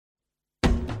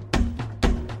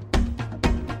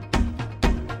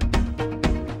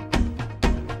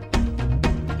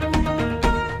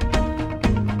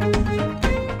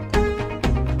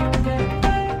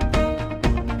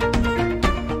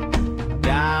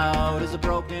there's a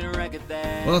broken record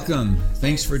there. Welcome.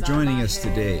 Thanks for joining us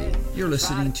today. You're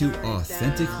listening to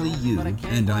Authentically You,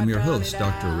 and I'm your host,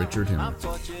 Dr. Richard Himmer.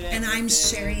 And I'm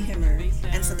Sherry Himmer.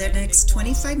 And for the next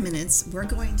 25 minutes, we're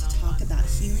going to talk about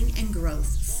healing and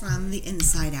growth from the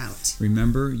inside out.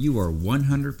 Remember, you are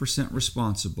 100%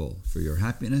 responsible for your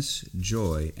happiness,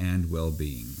 joy, and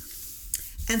well-being.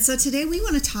 And so today we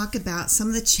want to talk about some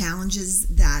of the challenges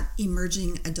that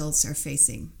emerging adults are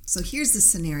facing. So here's the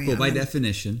scenario. Well, by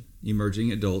definition,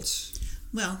 emerging adults...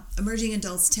 Well, emerging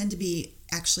adults tend to be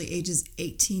actually ages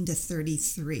 18 to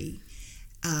 33.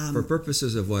 For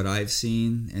purposes of what I've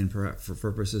seen and perhaps for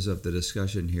purposes of the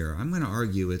discussion here, I'm going to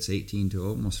argue it's 18 to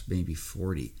almost maybe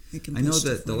 40. I know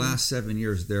that the last 7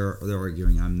 years they're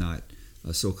arguing I'm not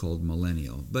a so-called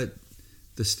millennial, but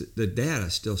the data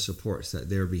still supports that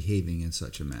they're behaving in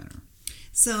such a manner.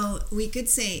 So we could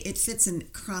say it fits in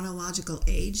chronological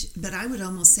age, but I would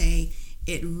almost say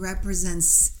it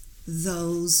represents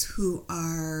those who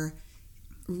are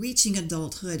reaching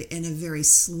adulthood in a very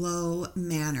slow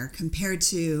manner compared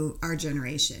to our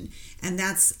generation. And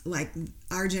that's like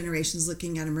our generation's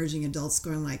looking at emerging adults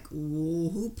going like,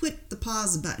 who put the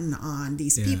pause button on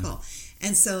these people?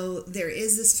 And so there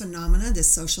is this phenomena,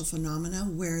 this social phenomena,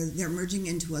 where they're merging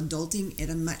into adulting at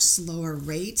a much slower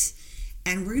rate.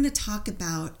 And we're going to talk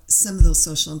about some of those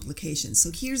social implications. So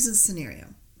here's the scenario.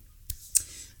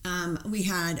 We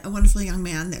had a wonderful young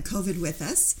man that COVID with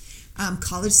us,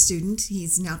 college student.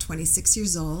 He's now 26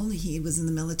 years old. He was in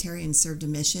the military and served a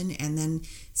mission and then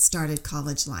started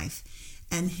college life.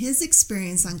 And his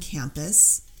experience on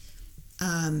campus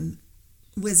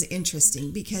was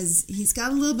interesting because he's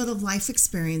got a little bit of life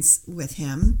experience with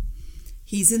him.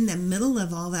 He's in the middle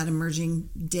of all that emerging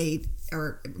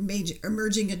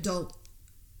adult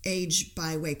age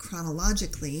by way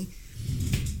chronologically.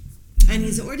 And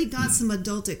he's already got some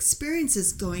adult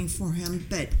experiences going for him,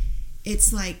 but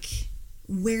it's like,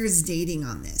 where's dating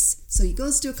on this? So he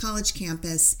goes to a college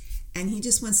campus and he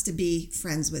just wants to be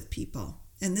friends with people.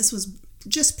 And this was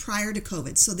just prior to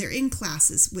COVID. So they're in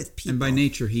classes with people. And by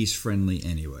nature, he's friendly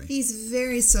anyway. He's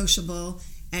very sociable,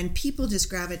 and people just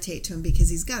gravitate to him because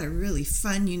he's got a really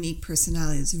fun, unique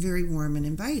personality that's very warm and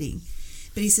inviting.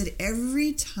 But he said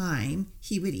every time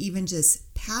he would even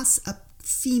just pass a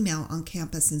female on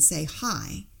campus and say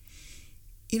hi,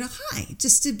 hi,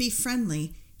 just to be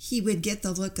friendly, he would get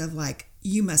the look of like,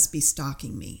 you must be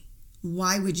stalking me.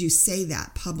 Why would you say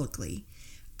that publicly?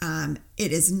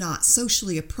 It is not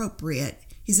socially appropriate.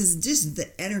 He says just the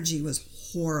energy was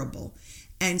horrible.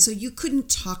 And so you couldn't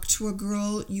talk to a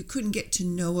girl. You couldn't get to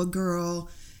know a girl.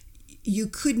 You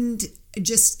couldn't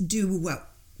just do what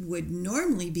would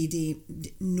normally be deemed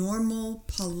normal,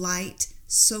 polite,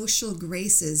 social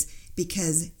graces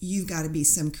because you've got to be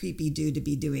some creepy dude to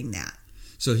be doing that.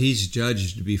 So he's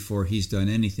judged before he's done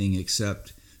anything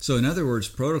except... So in other words,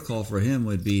 protocol for him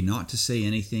would be not to say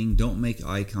anything, don't make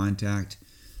eye contact,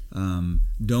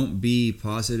 don't be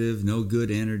positive, no good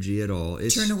energy at all.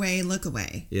 Turn away, look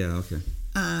away. Yeah, okay.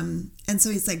 And so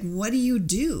he's like, what do you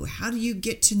do? How do you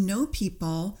get to know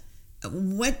people?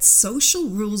 What social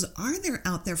rules are there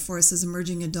out there for us as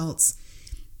emerging adults?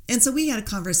 And so we had a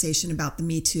conversation about the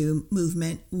Me Too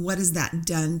movement. What has that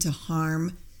done to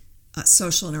harm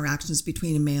social interactions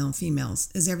between male and females?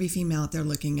 Is every female out there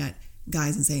looking at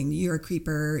guys and saying, you're a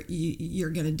creeper,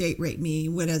 you're going to date rape me,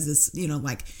 what is this?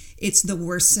 It's the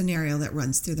worst scenario that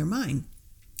runs through their mind.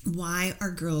 Why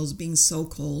are girls being so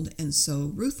cold and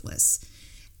so ruthless?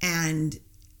 And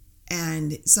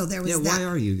so there was that. Why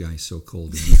are you guys so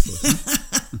cold and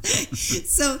ruthless?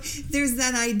 So there's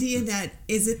that idea that,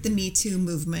 is it the Me Too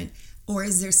movement or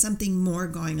is there something more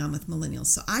going on with millennials?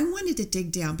 So I wanted to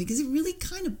dig down because it really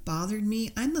kind of bothered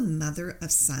me. I'm a mother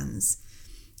of sons.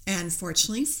 And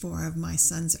fortunately, 4 of my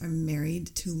sons are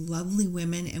married to lovely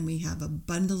women, and we have a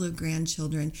bundle of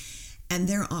grandchildren, and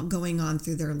they're all going on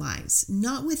through their lives.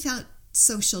 Not without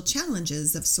social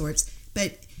challenges of sorts,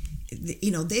 but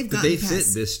they've gotten they fit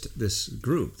this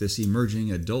group, this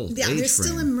emerging adult age frame. There's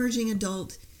still emerging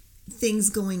adult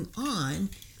things going on,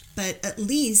 but at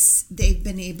least they've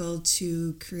been able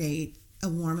to create a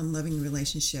warm and loving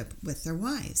relationship with their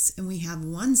wives. And we have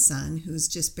one son who's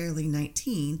just barely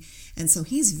 19, and so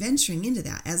he's venturing into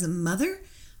that. As a mother,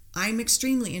 I'm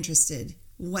extremely interested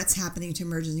what's happening to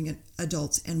emerging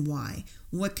adults and why.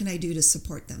 What can I do to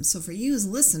support them? So for you as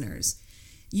listeners,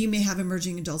 you may have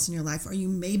emerging adults in your life, or you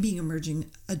may be an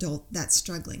emerging adult that's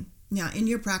struggling. Now, in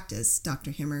your practice, Dr.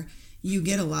 Himmer, you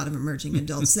get a lot of emerging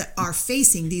adults that are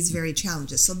facing these very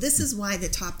challenges. So this is why the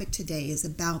topic today is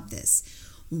about this.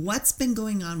 What's been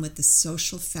going on with the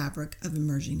social fabric of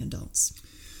emerging adults?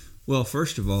 Well,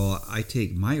 first of all, I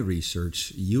take my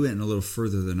research, you went a little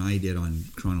further than I did on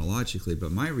chronologically,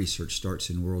 but my research starts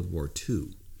in World War II.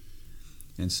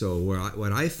 And so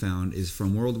what I found is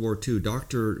from World War II,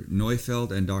 Dr.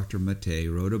 Neufeld and Dr. Mattei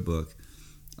wrote a book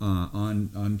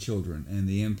on children and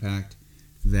the impact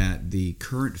that the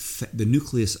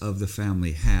nucleus of the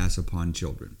family has upon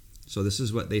children. So this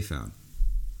is what they found.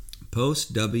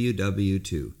 Post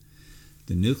WW2,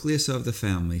 the nucleus of the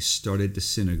family started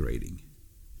disintegrating.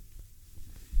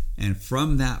 And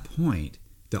from that point,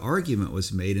 the argument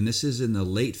was made, and this is in the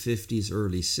late 50s,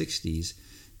 early 60s,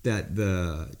 that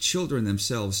the children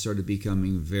themselves started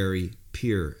becoming very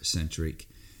peer-centric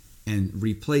and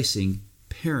replacing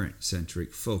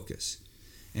parent-centric focus.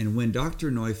 And when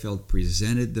Dr. Neufeld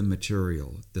presented the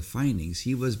material, the findings,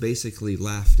 he was basically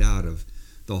laughed out of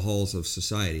the halls of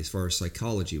society as far as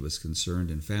psychology was concerned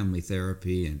and family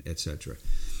therapy and etc.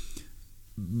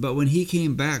 But when he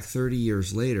came back 30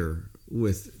 years later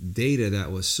with data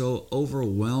that was so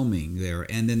overwhelming there,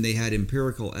 and then they had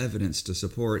empirical evidence to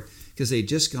support, because they'd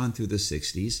just gone through the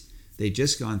 60s, they'd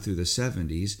just gone through the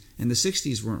 70s, and the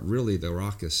 60s weren't really the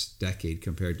raucous decade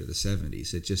compared to the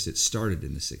 70s. It started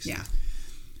in the 60s. Yeah.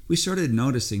 We started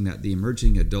noticing that the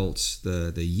emerging adults,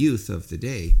 the youth of the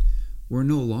day, were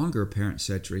no longer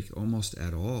parent-centric almost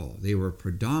at all. They were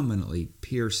predominantly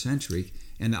peer-centric,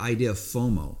 and the idea of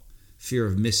FOMO, fear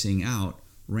of missing out,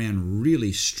 ran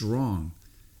really strong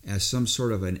as some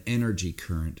sort of an energy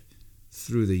current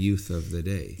through the youth of the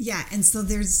day. Yeah, and so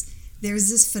there's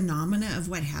this phenomena of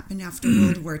what happened after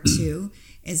World War II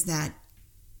is that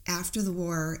after the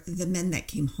war, the men that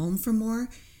came home from war,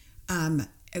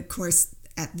 of course,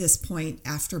 at this point,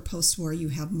 after post-war, you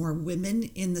have more women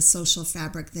in the social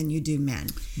fabric than you do men.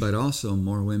 But also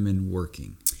more women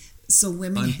working. So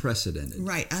women... Unprecedented.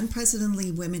 Right.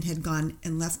 Unprecedentedly, women had gone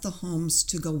and left the homes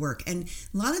to go work. And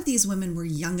a lot of these women were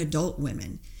young adult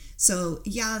women. So,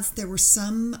 yeah, there were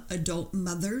some adult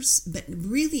mothers, but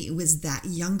really it was that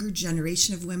younger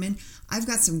generation of women. I've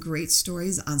got some great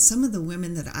stories on some of the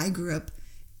women that I grew up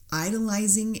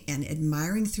idolizing and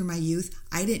admiring through my youth.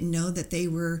 I didn't know that they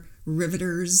were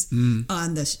riveters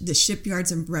on the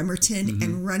shipyards in Bremerton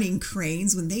and running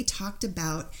cranes. When they talked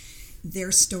about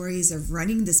their stories of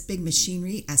running this big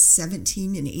machinery as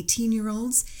 17 and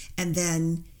 18-year-olds, and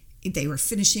then they were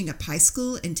finishing up high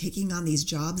school and taking on these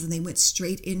jobs, and they went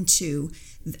straight into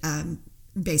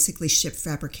basically ship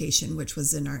fabrication, which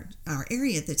was in our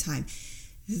area at the time.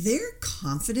 Their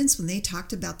confidence when they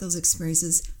talked about those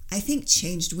experiences, I think,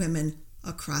 changed women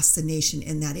across the nation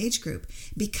in that age group.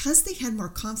 Because they had more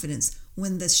confidence,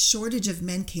 when the shortage of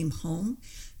men came home,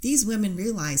 these women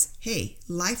realized, hey,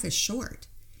 life is short.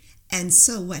 And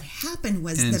so what happened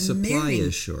was supply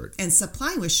is short. And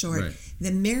supply was short. Right.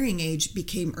 The marrying age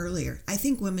became earlier. I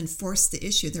think women forced the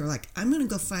issue. They were like, I'm going to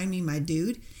go find me my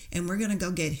dude, and we're going to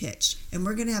go get hitched. And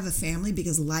we're going to have a family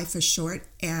because life is short.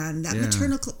 And that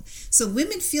maternal... So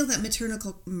women feel that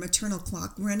maternal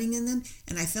clock running in them.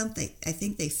 And I think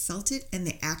they felt it and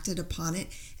they acted upon it.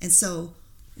 And so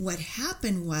what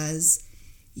happened was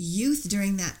youth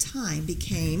during that time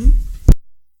became...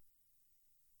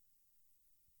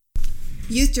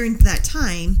 Youth during that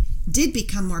time did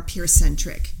become more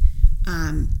peer-centric.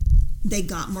 They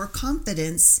got more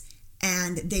confidence,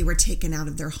 and they were taken out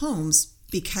of their homes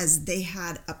because they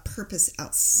had a purpose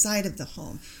outside of the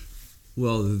home.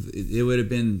 Well, it would have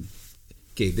been...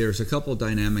 Okay, there's a couple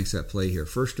dynamics at play here.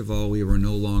 First of all, we were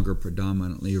no longer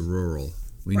predominantly rural.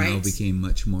 We now became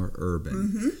much more urban.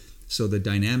 Mm-hmm. So the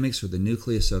dynamics or the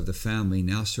nucleus of the family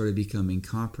now started becoming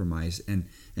compromised. And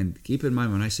keep in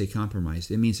mind, when I say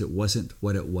compromised, it means it wasn't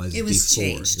what it was before. It was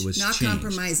changed. It was not changed.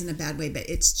 Compromised in a bad way, but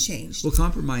it's changed. Well,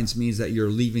 compromise means that you're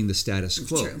leaving the status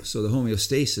quo. True. So the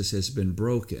homeostasis has been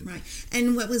broken. Right.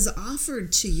 And what was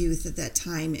offered to youth at that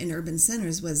time in urban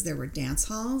centers was there were dance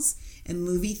halls and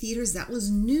movie theaters. That was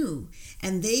new.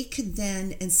 And they could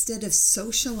then, instead of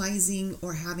socializing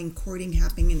or having courting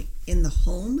happening in the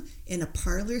home, in a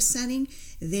parlor setting,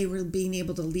 they were being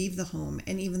able to leave the home.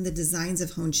 And even the designs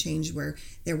of home changed where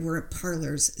there weren't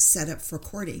parlors set up for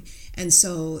courting. And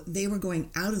so they were going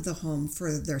out of the home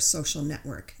for their social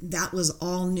network. That was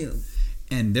all new.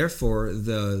 And therefore,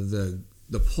 the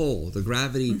pull, the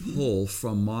gravity pull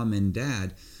from mom and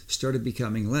dad started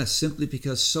becoming less simply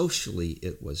because socially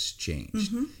it was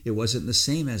changed. It wasn't the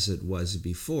same as it was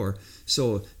before.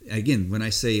 So again, when I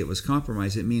say it was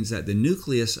compromised, it means that the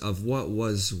nucleus of what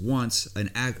was once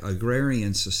an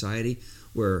agrarian society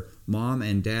where mom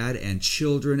and dad and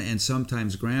children and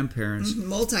sometimes grandparents,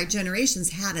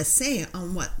 multi-generations, had a say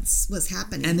on what was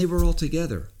happening. And they were all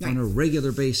together on a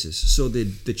regular basis. So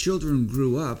the children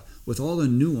grew up with all the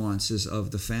nuances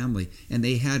of the family. And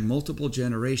they had multiple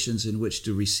generations in which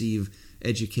to receive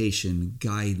education,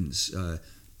 guidance,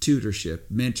 tutorship,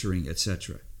 mentoring,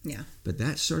 etc. Yeah. But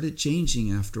that started changing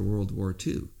after World War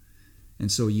II. And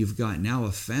so you've got now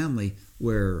a family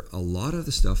where a lot of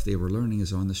the stuff they were learning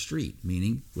is on the street,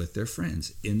 meaning with their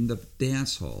friends, in the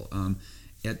dance hall,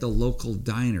 at the local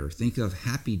diner. Think of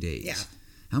Happy Days. Yeah.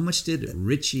 How much did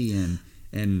Richie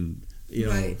and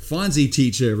Right. Fonzie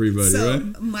teach everybody, So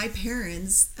right? my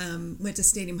parents went to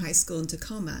Stadium High School in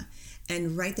Tacoma,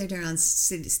 and right there down on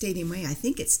Stadium Way, I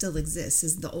think it still exists,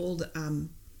 is the old, what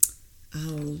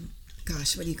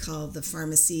do you call the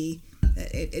pharmacy?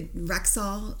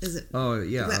 Rexall, is it? Oh,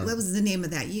 yeah. What was the name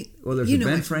of that? There's the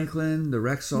Ben Franklin, the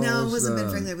Rexall. No, it wasn't Ben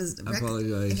Franklin. It was. I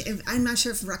apologize. I'm not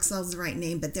sure if Rexall is the right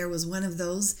name, but there was one of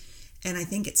those, and I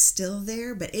think it's still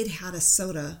there. But it had a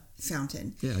soda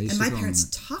fountain. Yeah, and my parents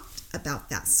talked about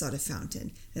that soda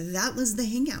fountain. That was the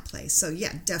hangout place. So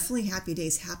yeah, definitely Happy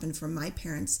Days happened for my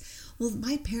parents. Well,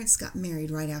 my parents got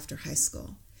married right after high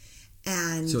school,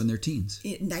 and so in their teens,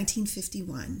 in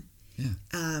 1951. Yeah.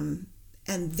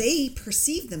 And they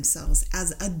perceived themselves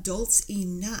as adults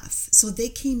enough. So they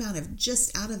came out of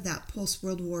that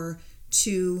post-World War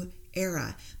II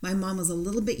era. My mom was a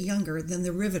little bit younger than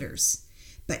the Riveters,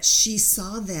 but she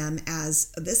saw them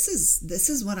as, this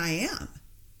is what I am.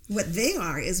 What they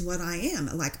are is what I am.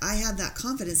 Like, I have that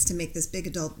confidence to make this big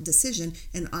adult decision,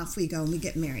 and off we go and we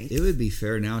get married. It would be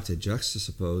fair now to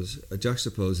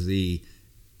juxtapose the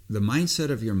mindset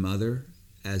of your mother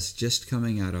as just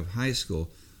coming out of high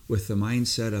school with the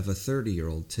mindset of a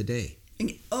 30-year-old today.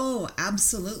 Oh,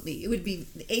 absolutely. It would be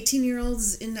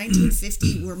 18-year-olds in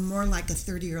 1950 were more like a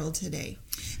 30-year-old today.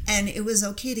 And it was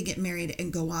okay to get married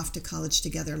and go off to college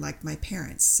together like my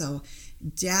parents. So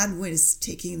Dad was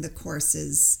taking the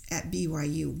courses at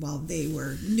BYU while they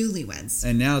were newlyweds.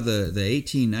 And now the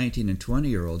 18, 19, and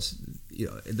 20-year-olds,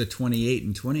 the 28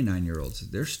 and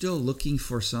 29-year-olds, they're still looking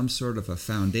for some sort of a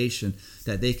foundation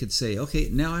that they could say, okay,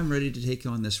 now I'm ready to take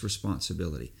on this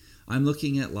responsibility. I'm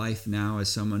looking at life now as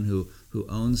someone who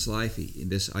owns life.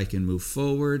 I can move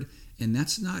forward, and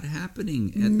that's not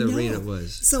happening at the rate it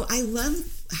was. So I love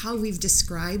how we've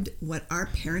described what our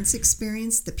parents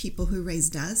experienced, the people who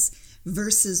raised us,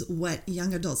 versus what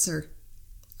young adults are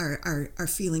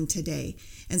feeling today.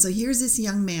 And so here's this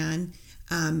young man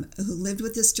who lived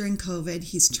with this during COVID.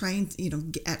 He's trying,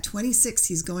 at 26,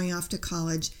 he's going off to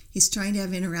college. He's trying to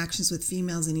have interactions with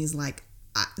females, and he's like,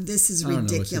 this is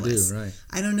ridiculous.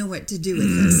 I don't know what to do with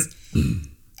this.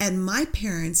 And my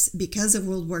parents, because of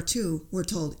World War II, were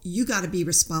told, you got to be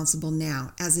responsible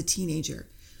now as a teenager.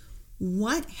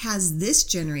 What has this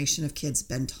generation of kids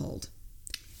been told?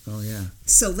 Oh, yeah.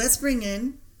 So let's bring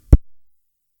in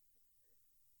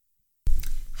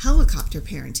helicopter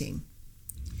parenting,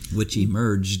 which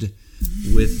emerged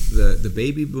with the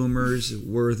baby boomers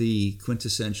were the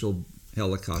quintessential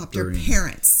helicopter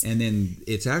parents. And then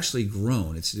it's actually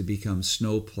grown. It's to become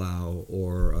snowplow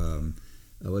or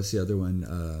what's the other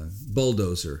one?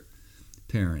 Bulldozer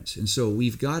parents. And so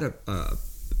we've got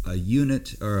a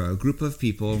unit or a group of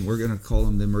people, and we're going to call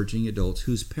them the emerging adults,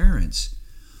 whose parents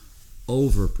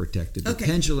overprotected. The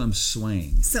pendulum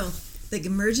swaying. So the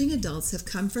emerging adults have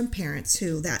come from parents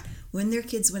who, that when their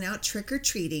kids went out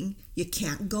trick-or-treating, you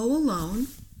can't go alone.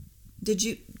 Did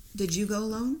you go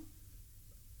alone?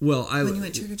 Well, when you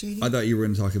went trick-or-treating? I thought you were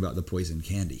going to talk about the poison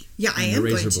candy. Yeah, I am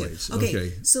going to. Blades.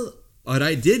 Okay, so... But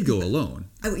I did go alone.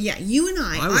 Yeah, you and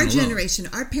our generation,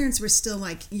 our parents were still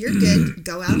like, you're good,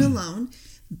 go out alone.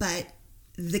 But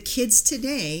the kids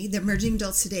today, the emerging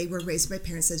adults today, were raised by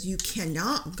parents that says you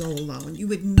cannot go alone. You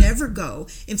would never go.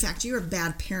 In fact, you're a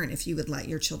bad parent if you would let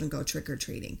your children go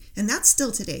trick-or-treating. And that's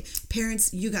still today.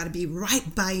 Parents, you got to be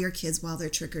right by your kids while they're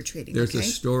trick-or-treating. There's a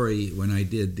story when I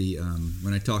did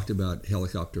when I talked about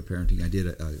helicopter parenting, I did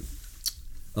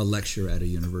a lecture at a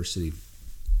university.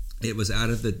 It was out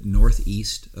of the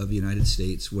northeast of the United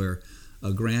States where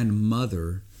a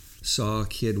grandmother saw a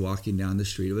kid walking down the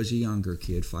street. It was a younger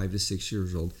kid, 5 to 6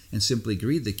 years old, and simply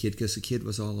greeted the kid because the kid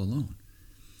was all alone.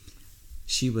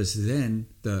 She was then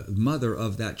the mother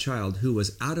of that child who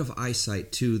was out of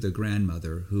eyesight to the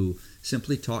grandmother, who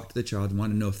simply talked to the child and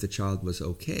wanted to know if the child was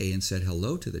okay and said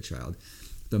hello to the child.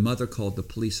 The mother called the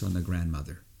police on the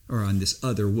grandmother, or on this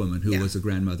other woman who was a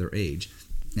grandmother age,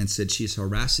 and said she's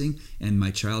harassing and my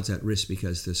child's at risk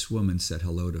because this woman said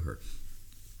hello to her.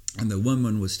 And the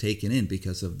woman was taken in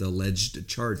because of the alleged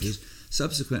charges,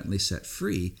 subsequently set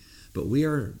free. But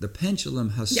the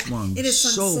pendulum has swung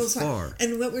so far.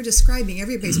 And what we're describing,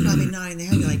 everybody's probably nodding their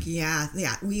head like, yeah,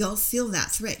 we all feel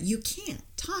that threat. You can't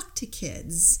talk to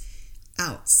kids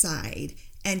outside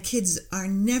And kids are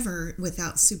never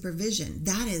without supervision.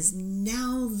 That is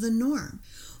now the norm.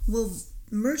 Well,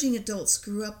 emerging adults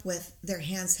grew up with their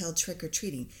hands held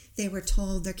trick-or-treating. They were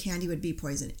told their candy would be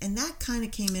poisoned. And that kind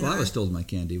of came in. Well, I was told my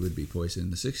candy would be poisoned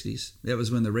in the 60s. That was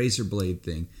when the razor blade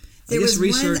thing. There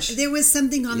was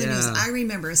something on the news. I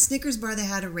remember a Snickers bar that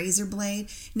had a razor blade.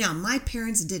 Now, my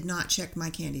parents did not check my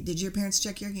candy. Did your parents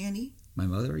check your candy? My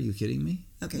mother? Are you kidding me?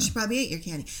 Okay, she probably ate your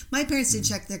candy. My parents did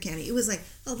check their candy. It was like,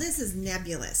 oh, this is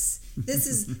nebulous. This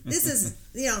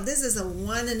is a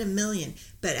 1 in a million.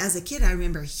 But as a kid, I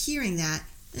remember hearing that,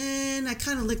 and I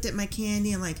kind of looked at my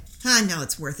candy and like, no,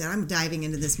 it's worth it. I'm diving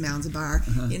into this Mounds bar.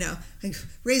 Like,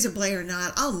 razor blade or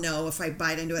not, I'll know if I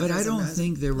bite into it. But I don't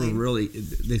think they were really.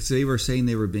 They were saying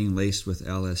they were being laced with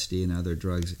LSD and other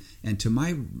drugs. And to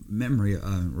my memory,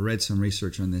 read some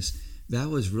research on this. That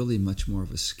was really much more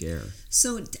of a scare.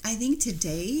 So I think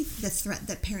today the threat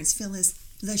that parents feel is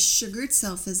the sugar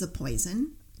itself is a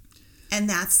poison. And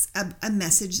that's a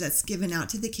message that's given out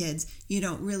to the kids. You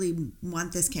don't really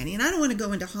want this candy. And I don't want to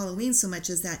go into Halloween so much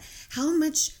as that. How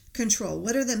much control?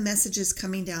 What are the messages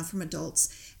coming down from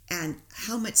adults? And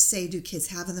how much say do kids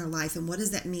have in their life? And what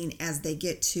does that mean as they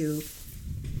get to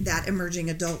that emerging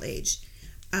adult age?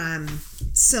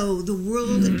 So the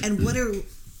world, and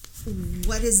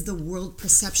what is the world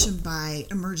perception by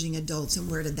emerging adults, and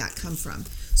where did that come from?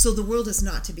 So the world is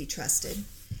not to be trusted,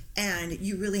 and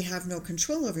you really have no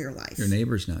control over your life. Your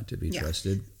neighbor's not to be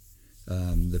trusted.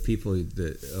 The people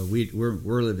that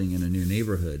we're living in a new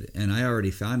neighborhood, and I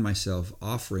already found myself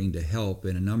offering to help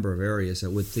in a number of areas. I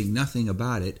would think nothing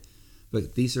about it,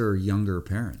 but these are younger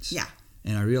parents. Yeah,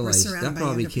 and I realized that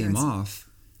probably came off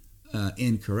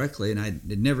incorrectly, and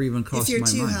it never even crossed my mind.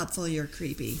 If you're too helpful, you're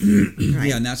creepy. Right?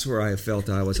 Yeah, and that's where I felt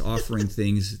I was offering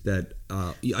things that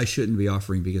I shouldn't be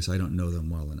offering because I don't know them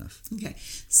well enough. Okay,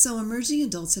 so emerging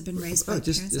adults have been raised by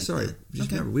parents like that.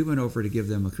 Remember, we went over to give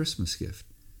them a Christmas gift.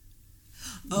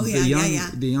 Oh,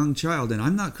 The young child, and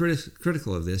I'm not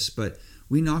critical of this, but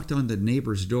we knocked on the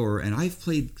neighbor's door, and I've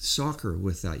played soccer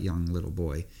with that young little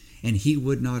boy, and he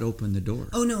would not open the door.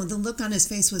 Oh, no, the look on his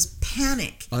face was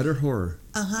panic. Utter horror.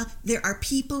 There are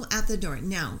people at the door.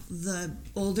 Now, the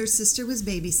older sister was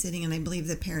babysitting, and I believe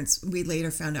the parents, we later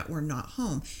found out, were not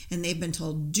home. And they've been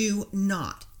told, do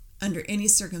not, under any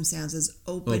circumstances,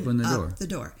 open the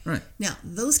door. Right. Now,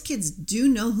 those kids do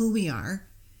know who we are,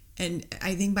 and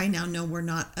I think by now know we're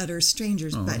not utter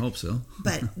strangers. I hope so.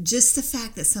 But just the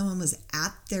fact that someone was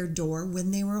at their door when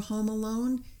they were home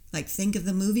alone, like think of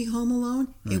the movie Home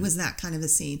Alone, right. It was that kind of a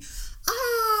scene.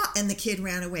 And the kid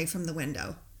ran away from the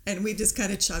window. And we just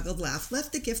kind of chuckled, laughed,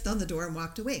 left the gift on the door and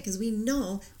walked away because we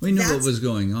know what was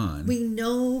going on. We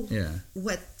know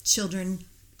what children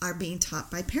are being taught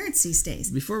by parents these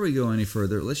days. Before we go any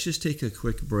further, let's just take a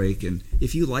quick break. And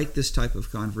if you like this type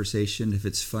of conversation, if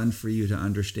it's fun for you to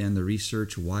understand the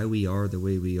research, why we are the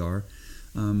way we are,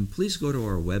 please go to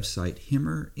our website,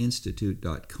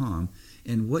 himmerinstitute.com.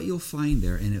 And what you'll find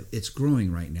there, and it's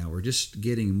growing right now, we're just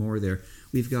getting more there.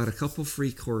 We've got a couple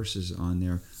free courses on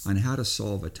there on how to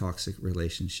solve a toxic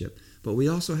relationship. But we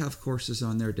also have courses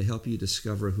on there to help you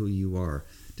discover who you are,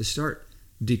 to start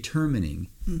determining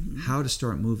how to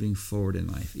start moving forward in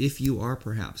life, if you are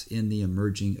perhaps in the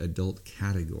emerging adult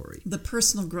category. The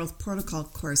Personal Growth Protocol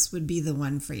course would be the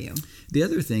one for you. The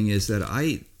other thing is that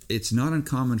it's not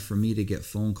uncommon for me to get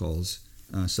phone calls,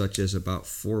 such as about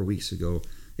 4 weeks ago.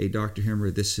 Hey, Dr.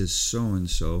 Himmer, this is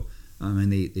so-and-so,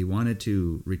 and they wanted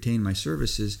to retain my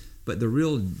services, but the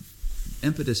real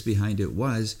impetus behind it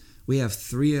was we have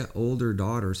 3 older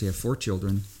daughters. They have 4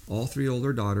 children, all 3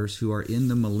 older daughters who are in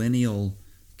the millennial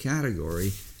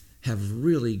category, have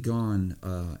really gone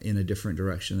in a different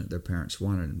direction that their parents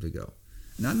wanted them to go.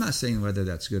 And I'm not saying whether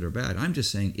that's good or bad. I'm just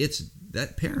saying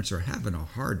that parents are having a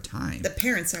hard time. The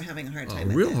parents are having a hard time.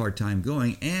 A real hard time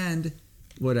going. And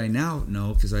what I now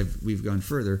know, because we've gone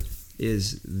further,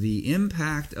 is the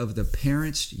impact of the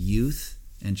parents' youth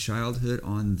and childhood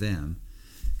on them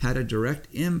had a direct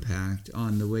impact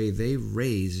on the way they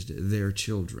raised their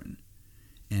children.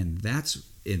 And that's,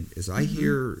 as I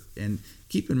hear, and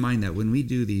keep in mind that when we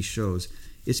do these shows,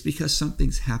 it's because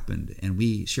something's happened, and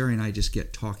Sherry and I just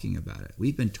get talking about it.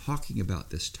 We've been talking about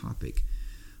this topic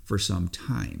for some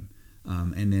time,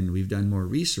 and then we've done more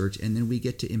research, and then we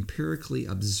get to empirically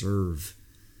observe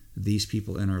these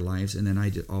people in our lives, and then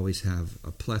I always have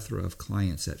a plethora of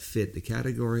clients that fit the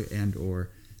category and or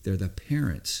they're the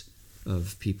parents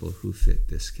of people who fit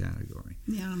this category.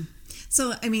 Yeah.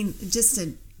 So, I mean, just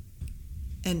an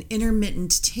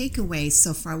intermittent takeaway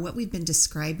so far, what we've been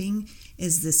describing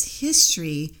is this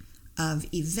history of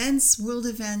events, world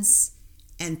events,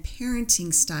 and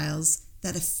parenting styles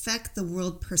that affect the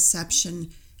world perception,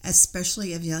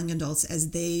 especially of young adults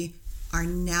as they are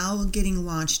now getting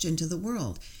launched into the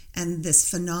world. And this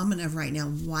phenomena of right now,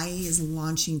 why is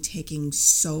launching taking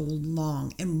so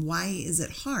long? And why is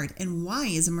it hard? And why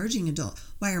are emerging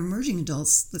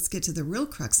adults, let's get to the real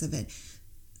crux of it,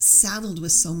 saddled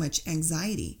with so much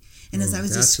anxiety? And as I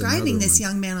was describing this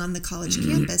young man on the college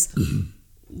campus,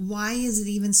 why is it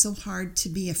even so hard to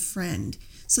be a friend?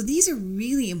 So these are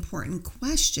really important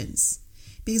questions,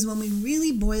 because when we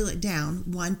really boil it down,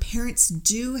 one, parents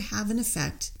do have an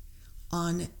effect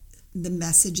on the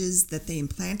messages that they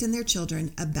implant in their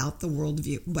children about the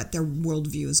worldview, what their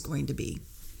worldview is going to be.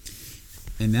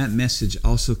 And that message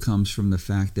also comes from the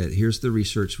fact that, here's the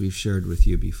research we've shared with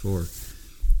you before.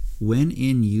 When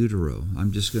in utero,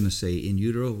 I'm just going to say in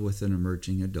utero with an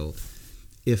emerging adult,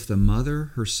 if the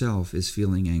mother herself is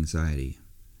feeling anxiety,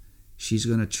 she's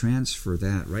going to transfer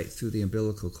that right through the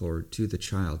umbilical cord to the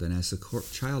child. And as the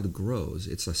child grows,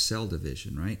 it's a cell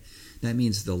division, right? That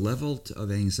means the level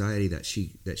of anxiety that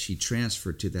she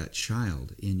transferred to that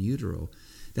child in utero,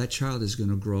 that child is going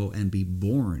to grow and be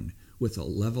born with a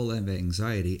level of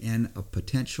anxiety and a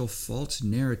potential false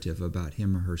narrative about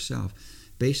him or herself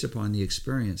based upon the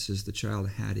experiences the child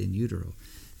had in utero.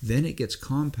 Then it gets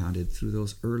compounded through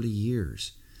those early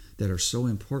years that are so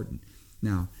important.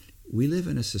 Now, we live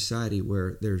in a society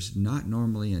where there's not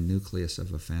normally a nucleus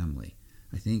of a family.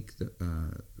 I think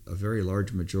a very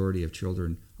large majority of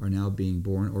children are now being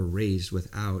born or raised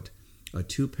without a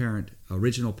two-parent,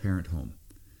 original parent home.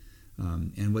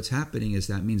 And what's happening is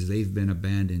that means they've been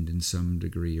abandoned in some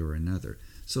degree or another.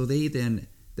 So they then,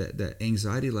 the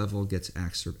anxiety level gets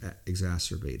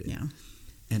exacerbated. Yeah.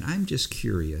 And I'm just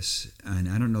curious, and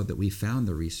I don't know that we found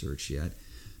the research yet,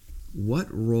 what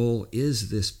role is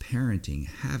this parenting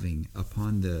having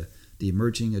upon the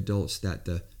emerging adults, that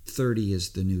the 30 is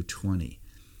the new 20,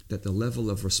 that the level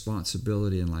of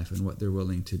responsibility in life and what they're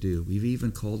willing to do. We've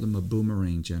even called them a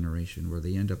boomerang generation, where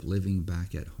they end up living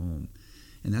back at home.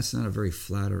 And that's not a very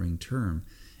flattering term.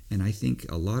 And I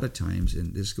think a lot of times,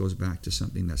 and this goes back to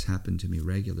something that's happened to me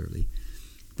regularly,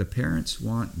 the parents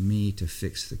want me to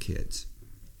fix the kids.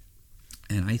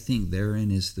 And I think therein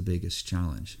is the biggest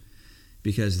challenge,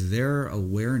 because their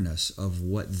awareness of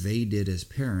what they did as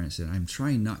parents, and I'm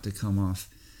trying not to come off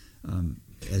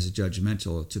as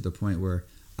judgmental to the point where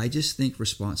I just think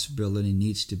responsibility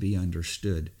needs to be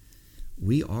understood.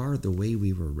 We are the way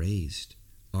we were raised.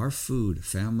 Our food,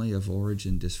 family of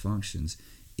origin dysfunctions,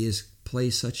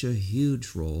 plays such a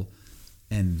huge role.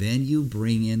 And then you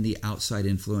bring in the outside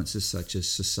influences such as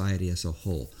society as a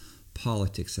whole,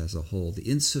 politics as a whole. The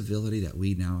incivility that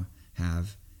we now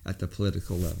have at the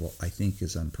political level, I think,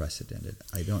 is unprecedented.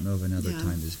 I don't know of another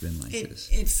time there's been like this.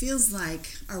 It feels like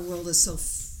our world is so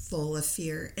full of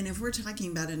fear. And if we're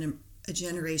talking about a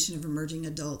generation of emerging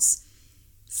adults,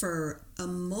 for a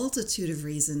multitude of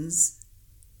reasons,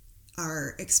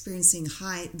 are experiencing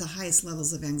the highest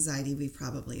levels of anxiety we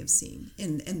probably have seen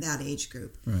in that age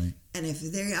group. Right. And if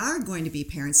they are going to be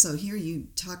parents, so here you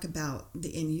talk about the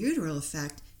in utero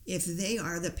effect, if they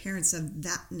are the parents of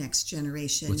that next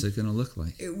generation, what's it going to look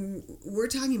like? We're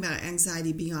talking about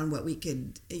anxiety beyond what we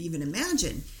could even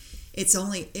imagine. It's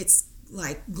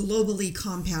like globally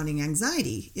compounding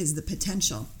anxiety is the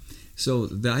potential. So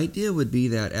the idea would be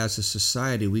that as a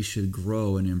society, we should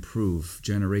grow and improve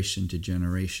generation to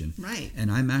generation. Right.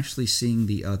 And I'm actually seeing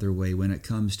the other way when it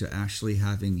comes to actually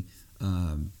having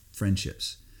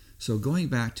friendships. So going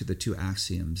back to the two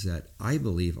axioms that I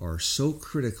believe are so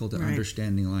critical to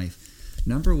understanding life.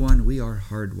 Number one, we are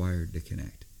hardwired to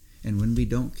connect. And when we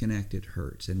don't connect, it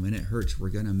hurts. And when it hurts, we're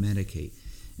going to medicate.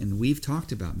 And we've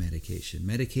talked about medication.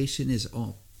 Medication is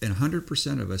all, and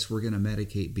 100% of us, we're going to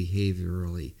medicate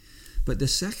behaviorally. But the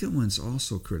second one's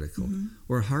also critical. Mm-hmm.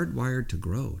 We're hardwired to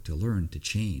grow, to learn, to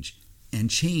change. And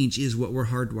change is what we're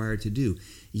hardwired to do.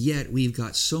 Yet we've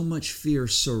got so much fear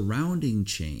surrounding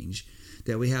change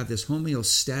that we have this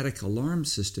homeostatic alarm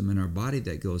system in our body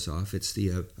that goes off. It's the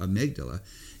amygdala.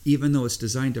 Even though it's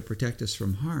designed to protect us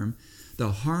from harm, the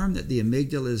harm that the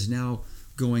amygdala is now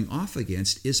going off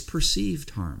against is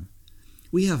perceived harm.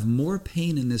 We have more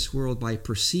pain in this world by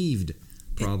perceived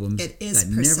problems that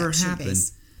never happen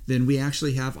than we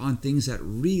actually have on things that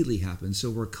really happen.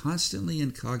 So we're constantly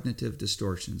in cognitive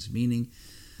distortions, meaning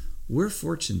we're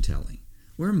fortune telling.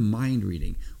 We're mind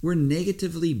reading. We're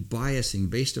negatively biasing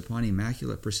based upon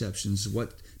immaculate perceptions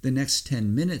what the next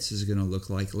 10 minutes is going to look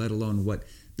like, let alone what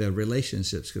the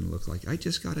relationship's going to look like. I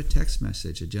just got a text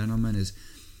message. A gentleman is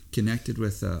connected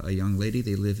with a young lady.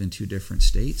 They live in two different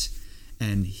states,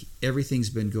 and everything's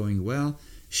been going well.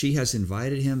 She has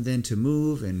invited him then to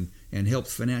move and help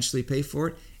financially pay for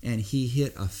it. And he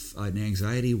hit an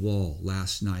anxiety wall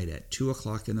last night at 2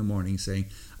 o'clock in the morning saying,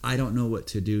 I don't know what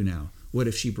to do now. What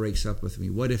if she breaks up with me?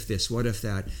 What if this? What if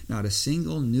that? Not a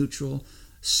single neutral,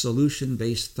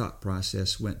 solution-based thought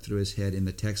process went through his head in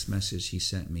the text message he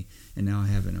sent me. And now I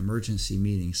have an emergency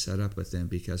meeting set up with them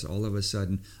because all of a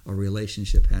sudden a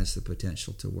relationship has the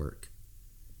potential to work.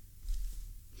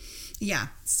 Yeah,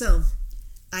 so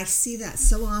I see that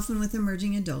so often with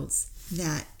emerging adults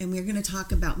that, and we're going to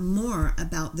talk about more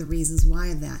about the reasons why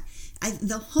of that.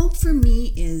 The hope for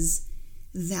me is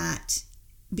that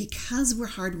because we're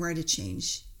hardwired to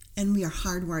change and we are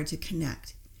hardwired to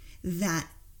connect, that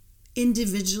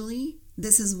individually,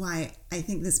 this is why I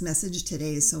think this message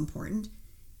today is so important,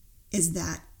 is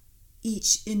that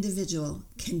each individual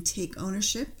can take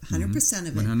ownership, 100%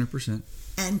 of it, 100%,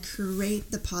 and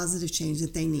create the positive change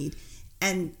that they need.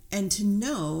 And to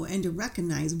know and to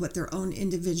recognize what their own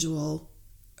individual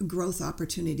growth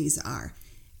opportunities are.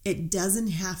 It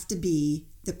doesn't have to be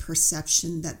the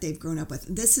perception that they've grown up with.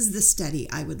 This is the study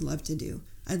I would love to do.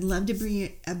 I'd love to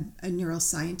bring a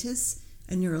neuroscientist,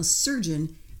 a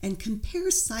neurosurgeon, and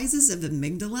compare sizes of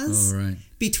amygdalas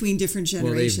between different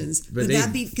generations. Would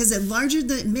that be, because the larger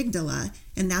the amygdala,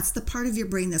 and that's the part of your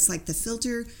brain that's like the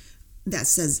filter that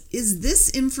says, is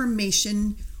this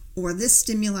information or this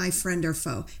stimuli friend or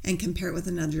foe, and compare it with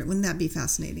another. Wouldn't that be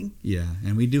fascinating? Yeah,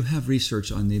 and we do have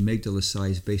research on the amygdala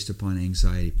size based upon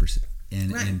anxiety.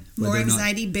 And more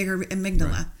anxiety, bigger amygdala.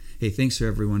 Right. Hey, thanks to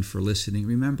everyone for listening.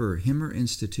 Remember,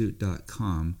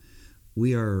 himmerinstitute.com.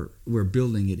 We're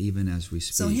building it even as we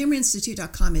speak. So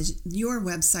himmerinstitute.com is your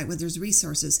website where there's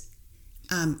resources,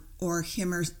 or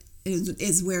Himmer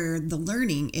is where the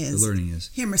learning is. The learning is.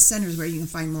 Himmer Center is where you can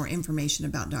find more information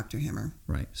about Dr. Himmer.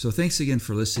 Right. So thanks again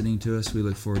for listening to us. We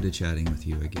look forward to chatting with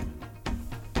you again.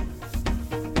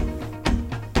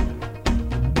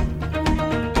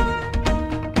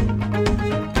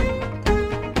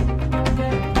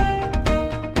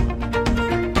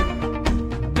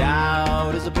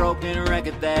 Doubt is a broken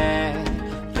record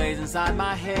that plays inside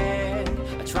my head.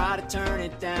 I try to turn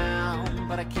it down,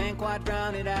 but I can't quite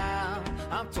drown it out.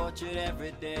 I'm tortured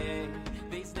every day,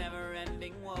 these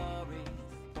never-ending worries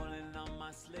pulling on my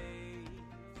sleeve.